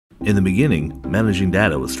In the beginning, managing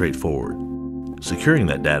data was straightforward. Securing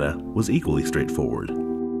that data was equally straightforward.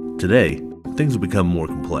 Today, things have become more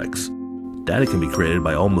complex. Data can be created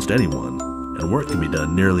by almost anyone, and work can be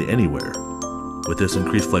done nearly anywhere. With this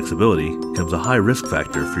increased flexibility comes a high risk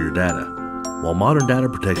factor for your data. While modern data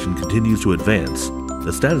protection continues to advance,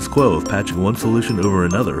 the status quo of patching one solution over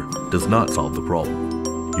another does not solve the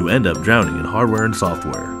problem. You end up drowning in hardware and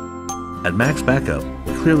software. At Max Backup,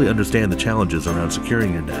 we clearly understand the challenges around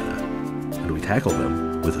securing your data, and we tackle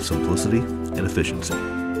them with simplicity and efficiency.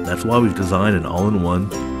 That's why we've designed an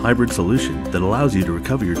all-in-one hybrid solution that allows you to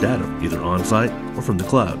recover your data either on-site or from the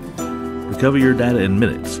cloud. Recover your data in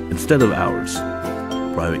minutes instead of hours.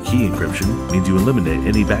 Private key encryption means you eliminate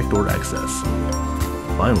any backdoor access.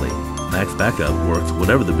 Finally, Max Backup works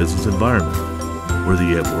whatever the business environment, whether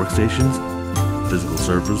you have workstations, physical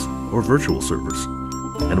servers, or virtual servers,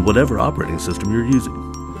 and whatever operating system you're using.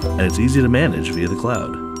 And it's easy to manage via the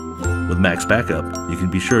cloud. With Max Backup, you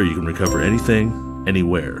can be sure you can recover anything,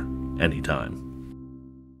 anywhere, anytime.